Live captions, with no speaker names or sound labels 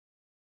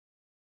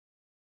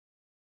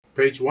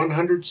Page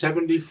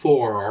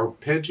 174,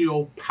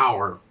 Arpeggio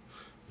Power.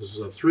 This is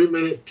a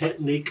 3-minute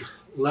technique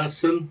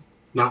lesson.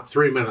 Not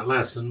 3-minute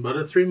lesson, but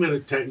a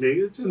 3-minute technique.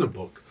 It's in the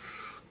book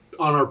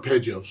on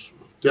arpeggios.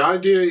 The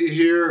idea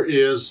here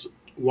is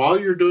while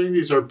you're doing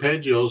these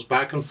arpeggios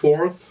back and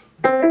forth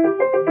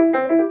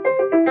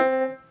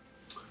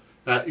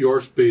at your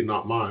speed,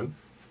 not mine,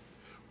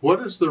 what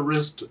is the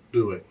wrist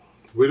doing?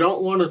 We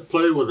don't want to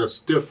play with a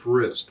stiff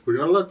wrist. We're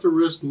going to let the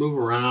wrist move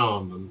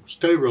around and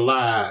stay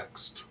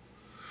relaxed.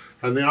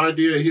 And the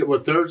idea here,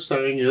 what they're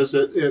saying is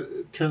that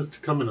it tends to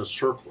come in a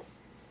circle.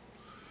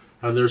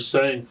 And they're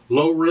saying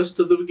low wrist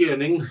at the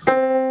beginning.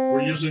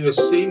 We're using a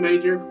C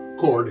major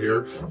chord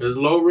here. There's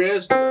low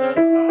wrist,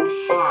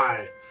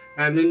 high.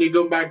 And then you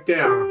go back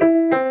down.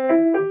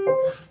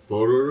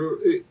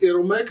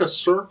 It'll make a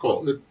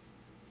circle.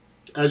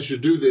 As you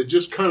do that, it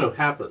just kind of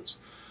happens.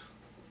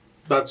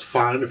 That's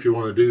fine if you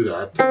want to do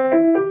that.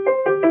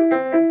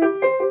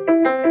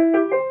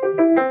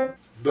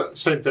 But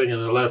same thing in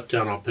the left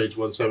hand on page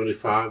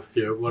 175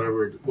 here,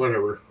 whatever.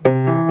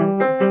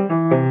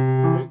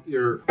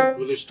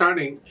 Well, they're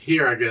starting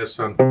here, I guess,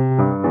 they're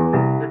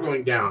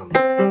going down.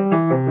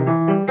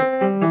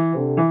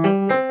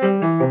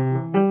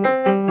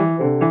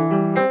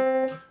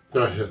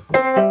 Go ahead.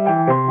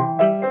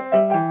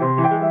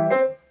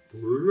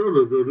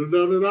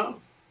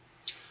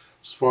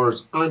 As far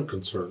as I'm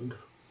concerned,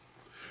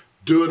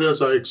 do it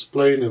as I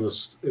explain in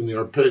the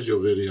arpeggio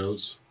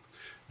videos,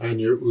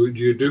 and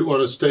you do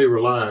want to stay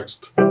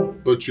relaxed,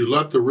 but you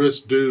let the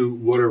wrist do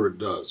whatever it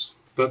does.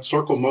 That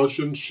circle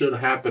motion should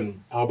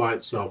happen all by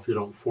itself. You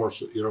don't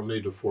force it. You don't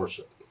need to force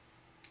it.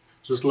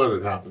 Just let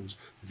it happen.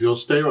 If you'll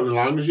stay, as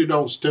long as you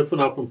don't stiffen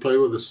up and play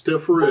with a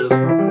stiff wrist,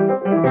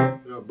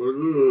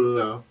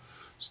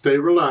 stay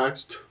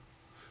relaxed,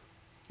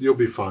 you'll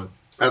be fine.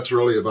 That's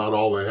really about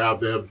all they have.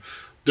 They have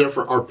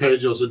different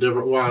arpeggios, a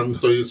different one.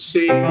 So you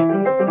see, you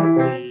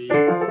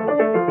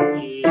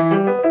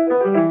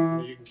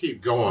can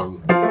keep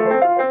going.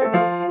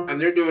 And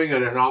they're doing it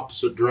in an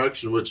opposite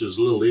direction, which is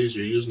a little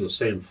easier using the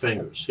same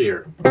fingers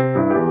here.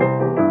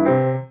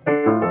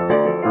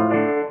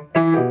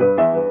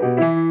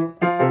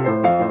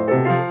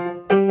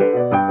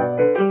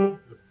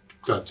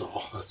 That's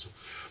all.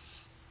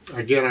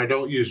 Again, I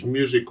don't use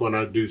music when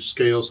I do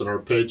scales and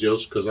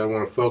arpeggios because I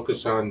want to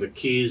focus on the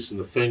keys and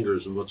the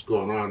fingers and what's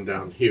going on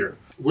down here.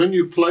 When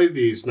you play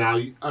these now,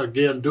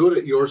 again, do it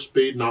at your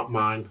speed, not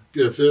mine.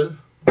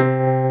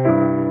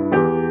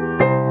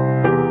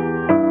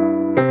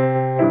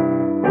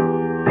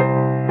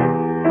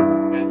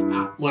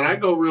 When I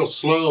go real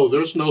slow,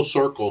 there's no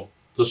circle.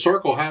 The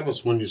circle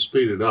happens when you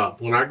speed it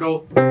up. When I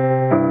go,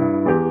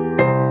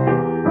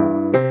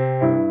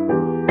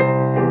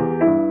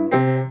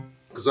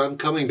 because I'm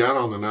coming down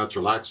on the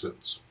natural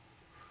accents.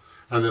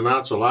 And the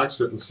natural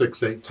accent in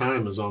 6/8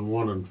 time is on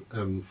 1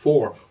 and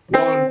 4.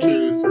 1,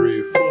 2,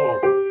 3,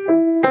 4.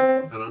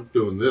 And I'm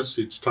doing this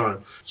each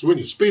time. So when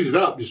you speed it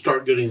up, you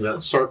start getting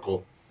that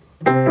circle.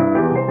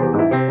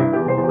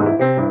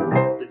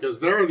 Because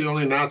there, the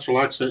only natural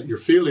accent you're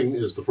feeling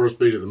is the first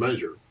beat of the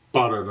measure.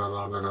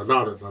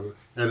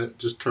 And it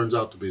just turns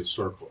out to be a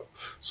circle.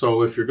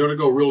 So if you're going to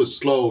go really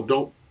slow,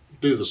 don't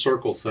do the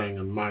circle thing,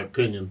 in my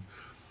opinion.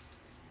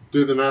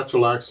 Do the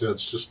natural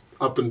accents, just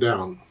up and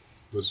down.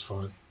 That's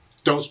fine.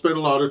 Don't spend a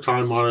lot of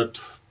time on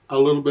it. A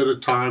little bit of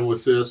time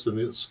with this and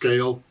the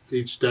scale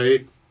each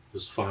day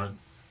is fine.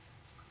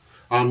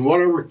 On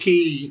whatever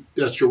key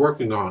that you're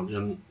working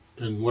on,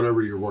 and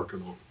whatever you're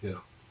working on,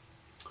 yeah.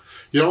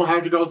 You don't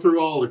have to go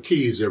through all the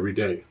keys every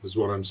day, is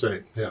what I'm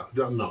saying. Yeah,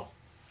 no.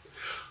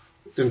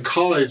 In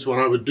college, when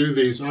I would do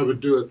these, I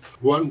would do it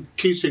one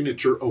key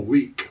signature a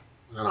week.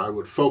 And I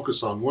would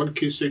focus on one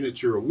key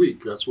signature a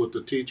week. That's what the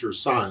teacher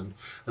assigned.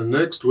 And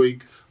next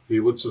week, he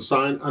would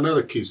assign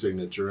another key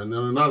signature and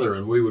then another.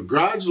 And we would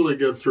gradually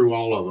get through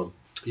all of them.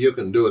 You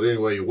can do it any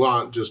way you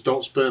want. Just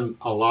don't spend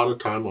a lot of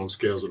time on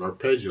scales and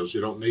arpeggios.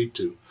 You don't need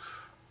to.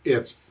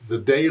 It's the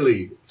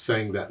daily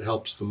thing that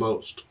helps the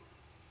most.